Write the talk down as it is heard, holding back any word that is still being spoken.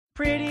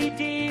Pretty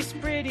Dees,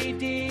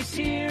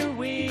 here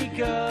we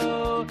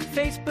go.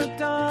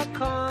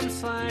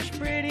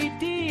 Facebook.com/Pretty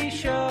Dees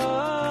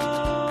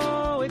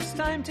Show. It's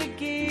time to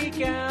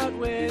geek out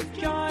with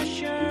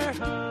Josh, your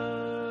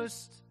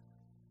host.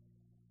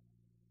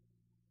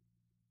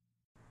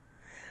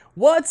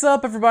 What's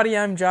up, everybody?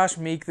 I'm Josh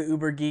Meek, the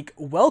Uber Geek.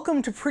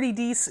 Welcome to Pretty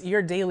Dees,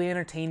 your daily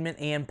entertainment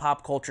and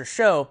pop culture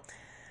show.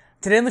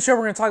 Today on the show,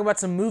 we're going to talk about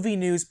some movie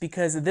news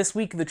because this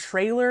week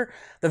the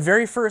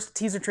very first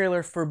teaser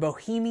trailer for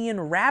Bohemian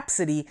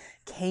Rhapsody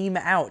came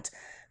out.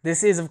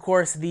 This is, of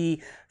course,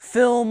 the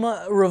film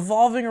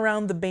revolving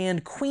around the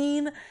band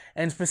Queen,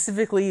 and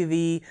specifically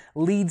the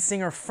lead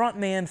singer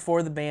frontman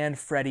for the band,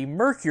 Freddie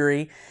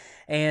Mercury.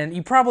 And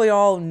you probably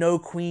all know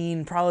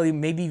Queen, probably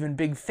maybe even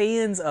big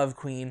fans of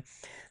Queen.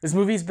 This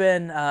movie's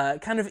been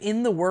kind of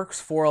in the works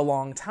for a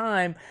long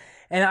time,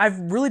 and I've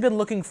really been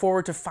looking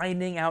forward to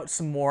finding out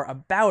some more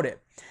about it.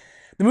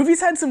 The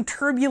movie's had some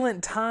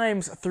turbulent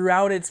times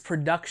throughout its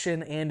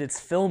production and its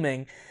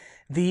filming.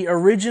 The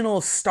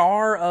original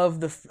star of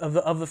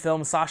the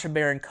film, Sacha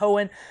Baron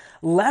Cohen,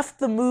 left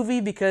the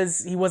movie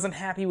because he wasn't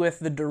happy with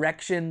the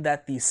direction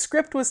that the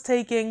script was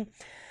taking.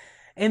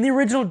 And the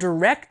original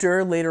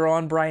director, later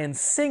on Bryan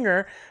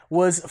Singer,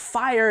 was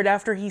fired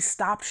after he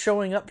stopped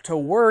showing up to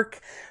work.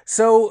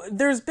 So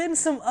there's been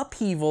some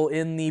upheaval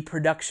in the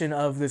production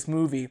of this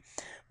movie.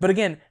 But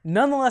again,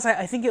 nonetheless,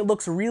 I think it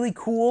looks really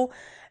cool.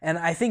 And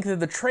I think that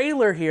the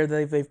trailer here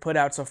that they've put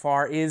out so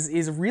far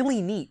is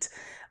really neat.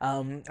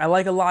 I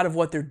like a lot of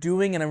what they're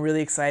doing, and I'm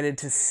really excited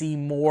to see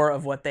more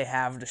of what they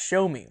have to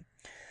show me.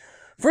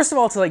 First of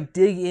all, to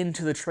dig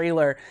into the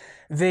trailer,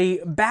 they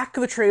back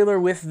the trailer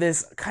with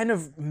this kind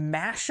of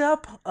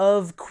mashup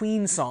of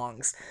Queen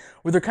songs,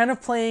 where they're kind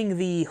of playing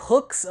the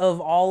hooks of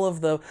all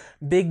of the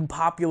big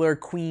popular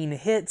Queen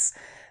hits.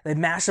 They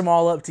mash them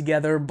all up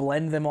together,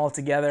 blend them all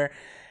together.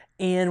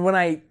 And when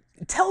I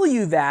tell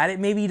you that, it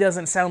maybe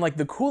doesn't sound like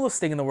the coolest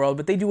thing in the world,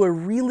 but they do a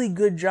really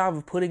good job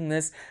of putting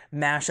this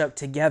mashup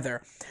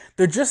together.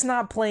 They're just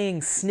not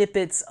playing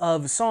snippets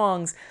of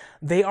songs.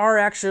 They are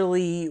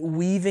actually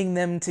weaving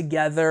them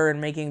together and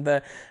making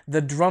the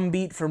drum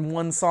beat from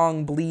one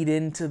song bleed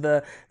into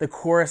the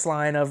chorus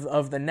line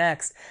of the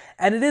next.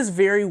 And it is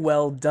very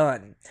well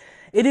done.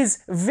 It is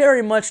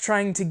very much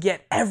trying to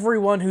get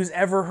everyone who's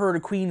ever heard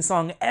a Queen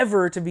song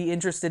ever to be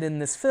interested in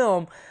this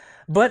film,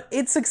 but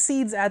it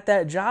succeeds at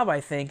that job,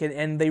 I think,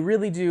 and they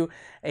really do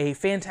a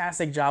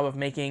fantastic job of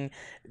making,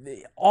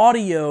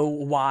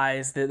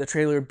 audio-wise, the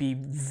trailer be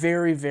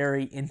very,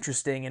 very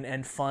interesting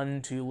and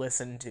fun to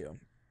listen to.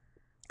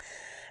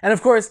 And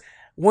of course,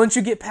 once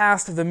you get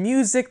past the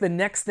music, the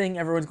next thing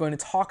everyone's going to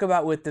talk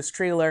about with this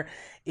trailer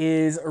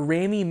is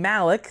Rami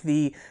Malek,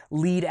 the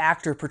lead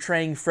actor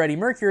portraying Freddie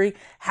Mercury,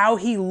 how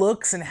he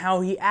looks and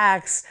how he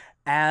acts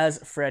as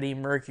Freddie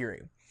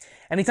Mercury.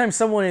 Anytime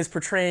someone is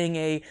portraying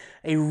a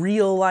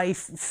real-life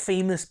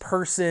famous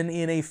person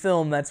in a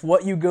film, that's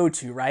what you go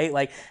to, right?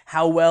 Like,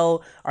 how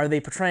well are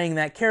they portraying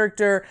that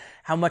character?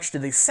 How much do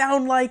they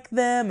sound like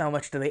them? How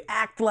much do they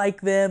act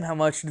like them? How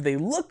much do they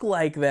look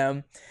like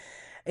them?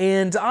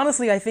 And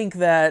honestly, I think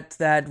that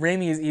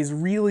Rami is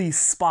really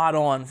spot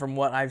on from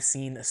what I've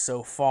seen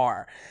so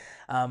far.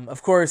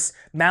 Of course,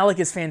 Malek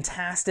is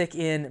fantastic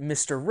in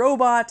Mr.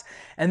 Robot,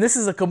 and this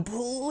is a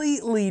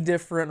completely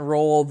different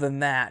role than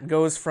that.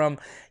 Goes from,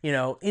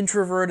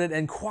 introverted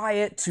and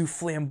quiet to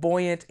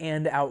flamboyant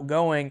and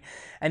outgoing,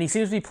 and he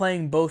seems to be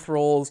playing both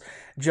roles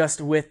just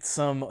with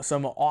some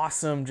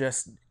awesome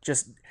just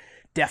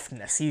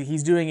deftness.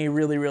 He's doing a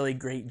really, really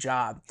great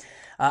job.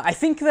 I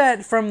think that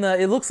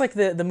it looks like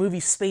the movie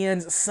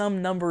spans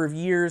some number of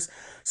years,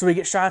 so we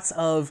get shots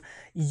of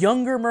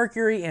younger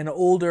Mercury and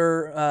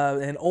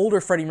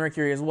older Freddie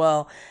Mercury as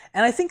well.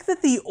 And I think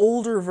that the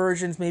older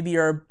versions maybe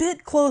are a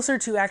bit closer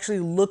to actually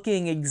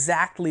looking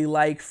exactly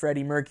like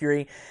Freddie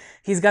Mercury.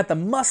 He's got the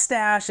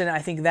mustache, and I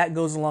think that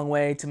goes a long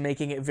way to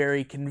making it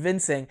very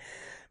convincing.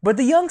 But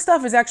the young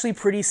stuff is actually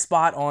pretty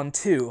spot on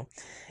too.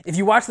 If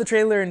you watch the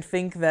trailer and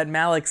think that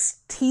Malek's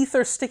teeth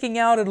are sticking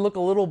out and look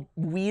a little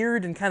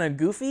weird and kind of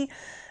goofy,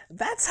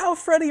 that's how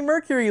Freddie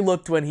Mercury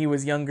looked when he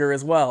was younger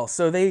as well.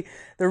 So they're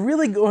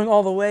really going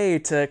all the way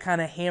to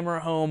kind of hammer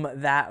home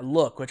that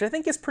look, which I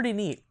think is pretty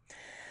neat.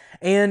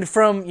 And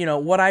from,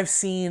 what I've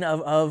seen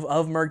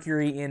of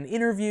Mercury in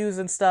interviews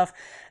and stuff,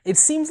 it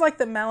seems like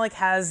that Malek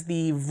has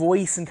the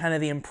voice and kind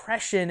of the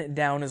impression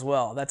down as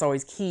well. That's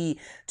always key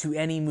to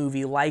any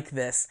movie like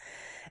this.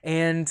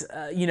 And,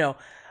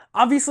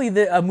 obviously,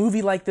 a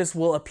movie like this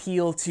will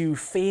appeal to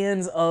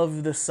fans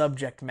of the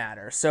subject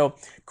matter. So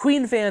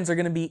Queen fans are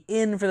going to be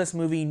in for this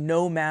movie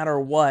no matter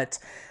what.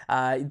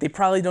 They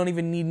probably don't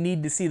even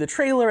need to see the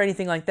trailer or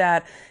anything like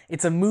that.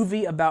 It's a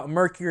movie about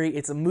Mercury.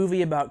 It's a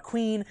movie about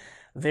Queen.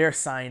 They're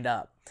signed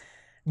up.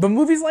 But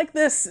movies like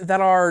this that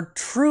are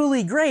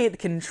truly great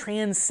can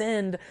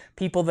transcend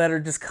people that are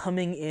just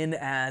coming in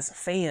as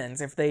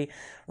fans. If they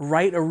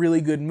write a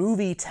really good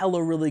movie, tell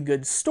a really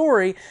good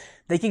story,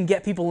 they can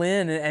get people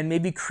in and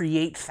maybe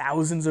create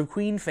thousands of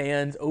Queen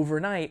fans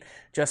overnight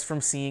just from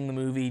seeing the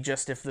movie,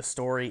 just if the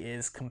story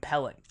is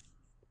compelling.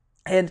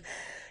 And,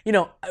 you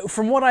know,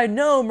 from what I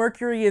know,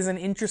 Mercury is an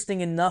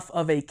interesting enough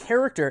of a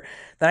character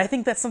that I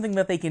think that's something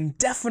that they can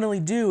definitely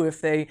do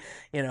if they,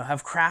 you know,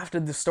 have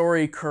crafted the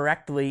story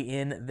correctly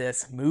in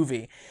this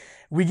movie.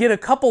 We get a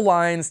couple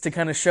lines to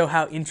kind of show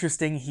how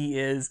interesting he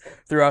is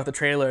throughout the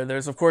trailer.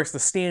 There's, of course, the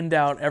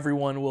standout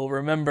everyone will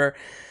remember,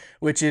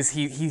 which is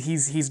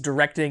he's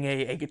directing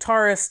a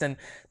guitarist, and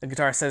the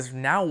guitarist says,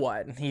 "Now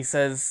what?" And he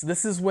says,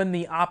 "This is when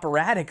the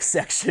operatic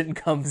section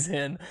comes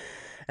in."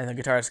 And the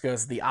guitarist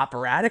goes, "The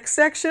operatic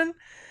section?"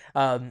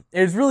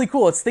 It's really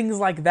cool. It's things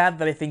like that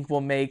that I think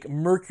will make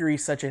Mercury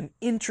such an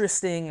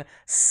interesting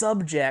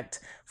subject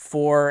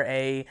for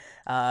a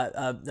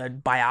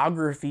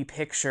biography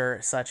picture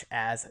such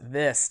as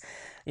this.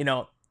 You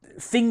know,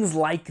 things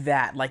like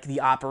that, like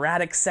the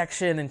operatic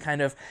section and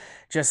kind of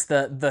just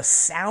the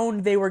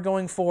sound they were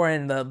going for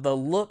and the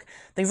look,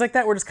 things like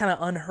that were just kind of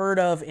unheard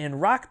of in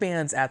rock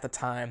bands at the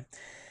time.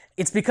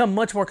 It's become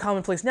much more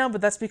commonplace now,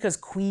 but that's because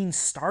Queen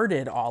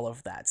started all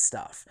of that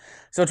stuff.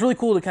 So it's really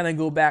cool to kind of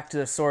go back to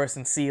the source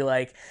and see,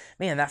 like,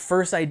 man, that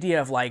first idea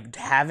of like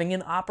having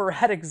an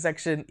operatic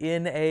section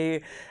in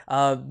a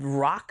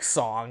rock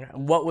song,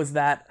 what was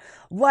that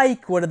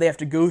like? What did they have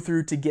to go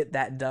through to get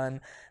that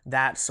done?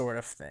 That sort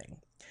of thing.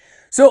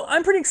 So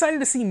I'm pretty excited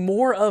to see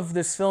more of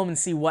this film and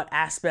see what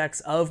aspects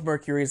of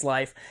Mercury's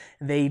life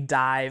they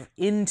dive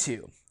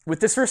into. With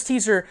this first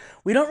teaser,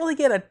 we don't really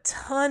get a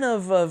ton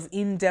of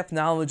in-depth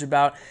knowledge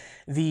about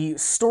the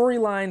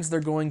storylines they're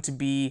going to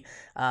be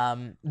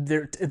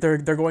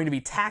they're going to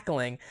be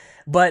tackling,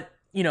 but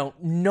you know,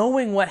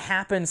 knowing what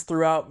happens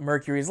throughout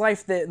Mercury's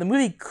life, the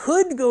movie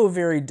could go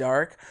very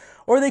dark,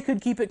 or they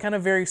could keep it kind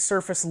of very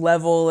surface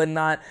level and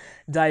not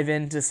dive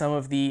into some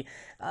of the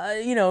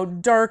you know,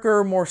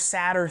 darker, more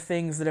sadder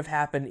things that have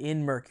happened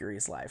in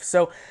Mercury's life.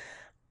 So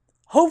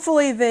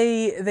hopefully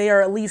they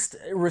are at least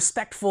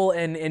respectful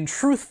and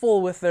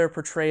truthful with their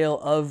portrayal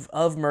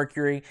of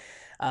Mercury,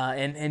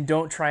 and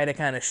don't try to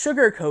kind of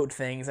sugarcoat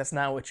things. That's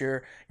not what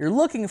you're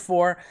looking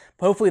for.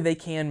 But hopefully they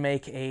can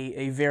make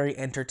a very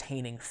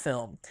entertaining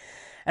film.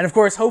 And of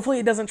course, hopefully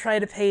it doesn't try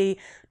to pay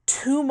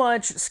too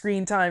much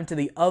screen time to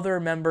the other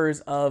members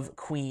of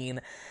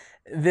Queen.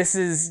 This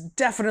is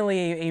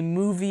definitely a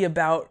movie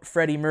about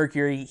Freddie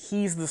Mercury.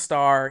 He's the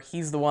star.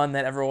 He's the one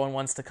that everyone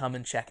wants to come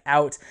and check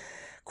out.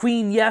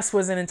 Queen, yes,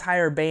 was an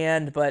entire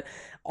band, but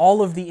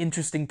all of the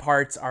interesting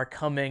parts are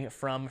coming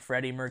from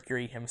Freddie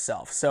Mercury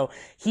himself. So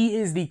he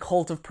is the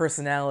cult of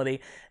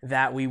personality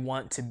that we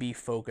want to be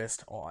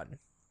focused on.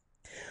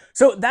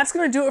 So that's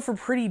going to do it for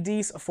Pretty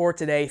Dece for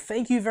today.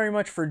 Thank you very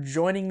much for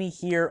joining me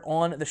here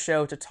on the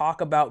show to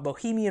talk about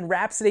Bohemian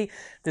Rhapsody,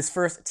 this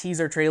first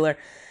teaser trailer.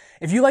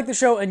 If you like the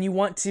show and you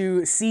want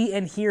to see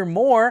and hear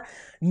more,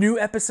 new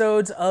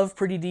episodes of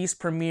Pretty Dece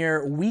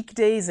premiere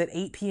weekdays at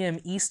 8 p.m.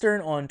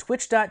 Eastern on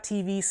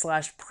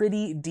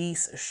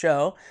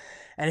twitch.tv/PrettyDeceShow.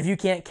 And if you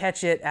can't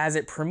catch it as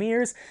it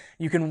premieres,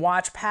 you can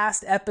watch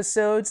past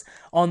episodes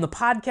on the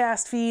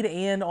podcast feed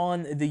and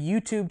on the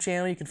YouTube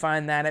channel. You can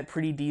find that at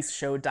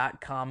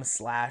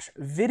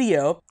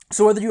prettydeceshow.com/video.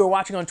 So whether you are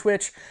watching on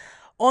Twitch,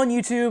 on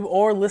YouTube,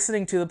 or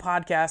listening to the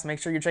podcast, make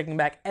sure you're checking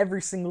back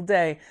every single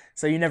day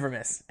so you never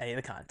miss any of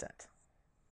the content.